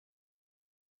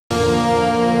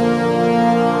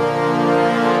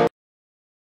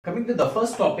Coming to the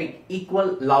first topic,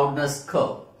 equal loudness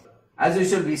curve. As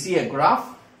usual, we see a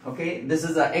graph. Okay, this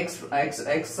is a x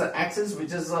axis,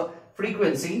 which is a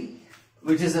frequency,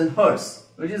 which is in hertz,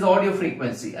 which is audio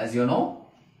frequency, as you know,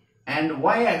 and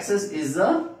y axis is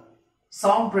the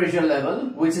sound pressure level,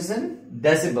 which is in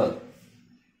decibel.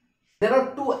 There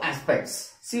are two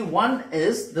aspects. See, one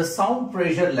is the sound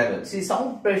pressure level. See,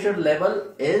 sound pressure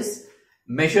level is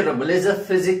measurable, is a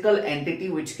physical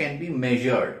entity which can be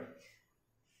measured.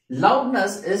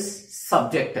 Loudness is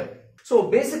subjective. So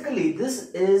basically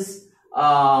this is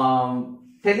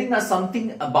telling us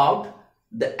something about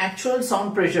the actual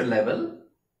sound pressure level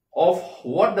of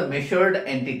what the measured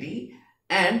entity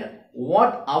and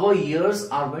what our ears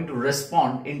are going to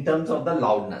respond in terms of the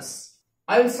loudness.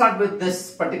 I will start with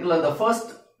this particular, the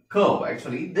first curve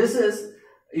actually. This is,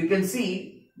 you can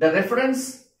see the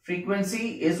reference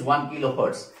frequency is 1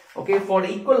 kilohertz. Okay, for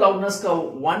equal loudness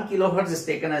curve, 1 kilohertz is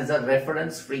taken as a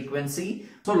reference frequency.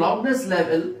 So loudness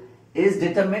level is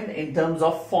determined in terms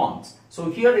of fonts. So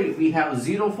here we have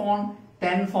 0 font,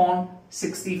 10 font,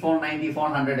 60 font, 90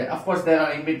 font, 100. Of course, there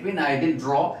are in between. I didn't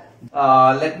draw.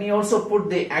 Let me also put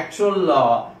the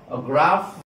actual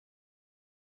graph.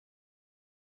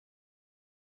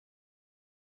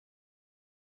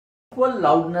 Equal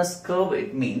loudness curve,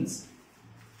 it means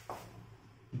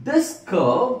this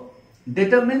curve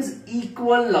determines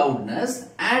equal loudness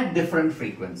at different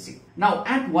frequency. Now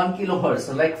at 1 kilohertz,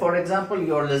 so like for example,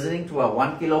 you're listening to a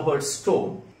 1 kilohertz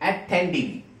tone at 10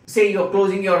 dB. Say you're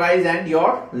closing your eyes and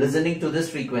you're listening to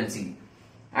this frequency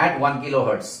at 1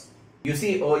 kilohertz. You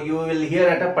see, or you will hear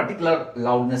at a particular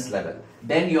loudness level.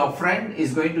 Then your friend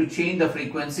is going to change the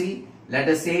frequency. Let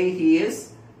us say he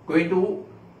is going to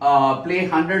play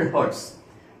 100 hertz.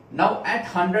 Now at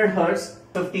 100 hertz,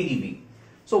 50 dB.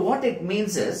 So what it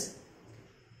means is,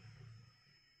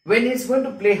 when it's going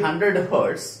to play 100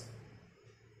 hertz,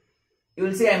 you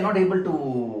will say, I'm not able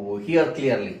to hear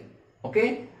clearly.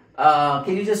 Okay,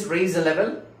 can you just raise the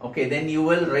level? Okay, then you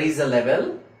will raise the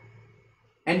level,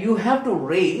 and you have to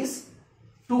raise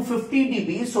to 50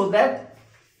 dB so that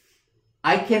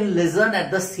I can listen at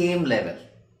the same level,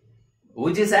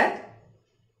 which is at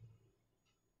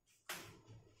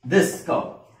this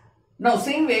curve. Now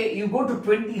same way, you go to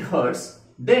 20 hertz,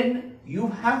 then you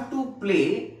have to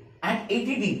play at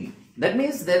 80 dB. That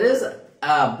means there is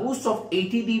a boost of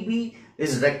 80 dB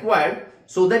is required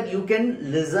so that you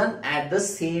can listen at the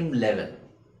same level.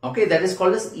 Okay, that is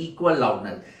called as equal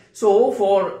loudness. So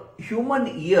for human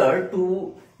ear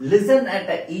to listen at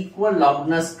an equal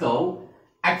loudness curve,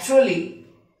 actually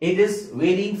it is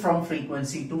varying from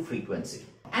frequency to frequency.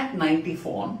 At 90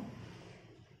 font,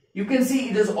 you can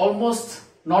see it is almost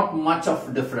not much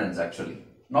of difference actually,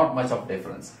 not much of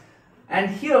difference. And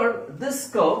here this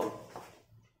curve,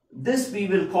 this we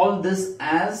will call this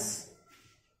as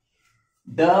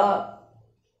the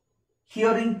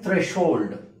hearing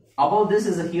threshold. Above this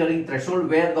is a hearing threshold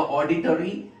where the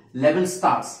auditory level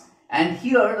starts, and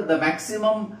here the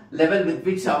maximum level with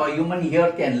which our human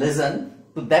ear can listen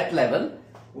to that level,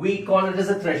 we call it as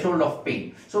a threshold of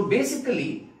pain. So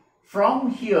basically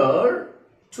from here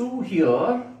to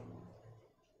here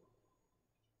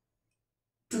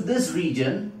to this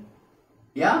region,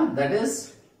 yeah, that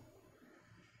is,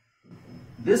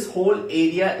 this whole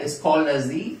area is called as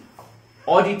the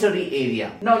auditory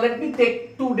area. Now let me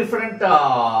take two different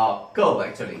curve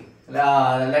actually.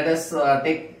 Let us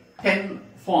take 10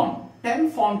 font.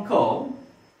 10 font curve,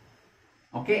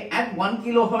 okay, at 1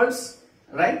 kilohertz,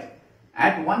 right?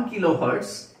 At 1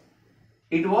 kilohertz,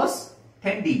 it was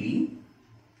 10 dB.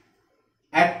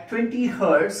 At 20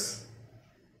 hertz,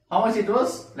 how much it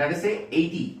was? Let us say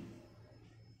 80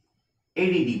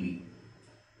 dB,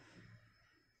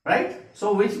 right?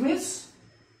 So which means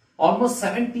almost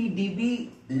 70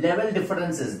 dB level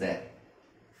difference is there.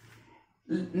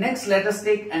 Next, let us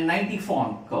take a 90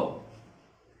 font curve.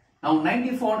 Now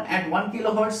 90 font at 1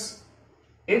 kilohertz,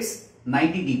 it's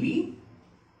 90 dB,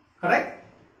 correct?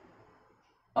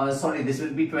 Sorry, this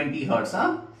will be 20 hertz.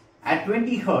 At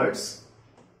 20 hertz,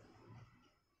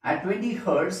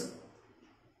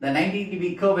 the 90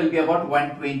 dB curve will be about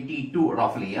 122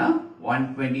 roughly,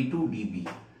 122 dB.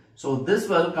 So this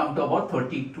will come to about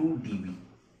 32 dB.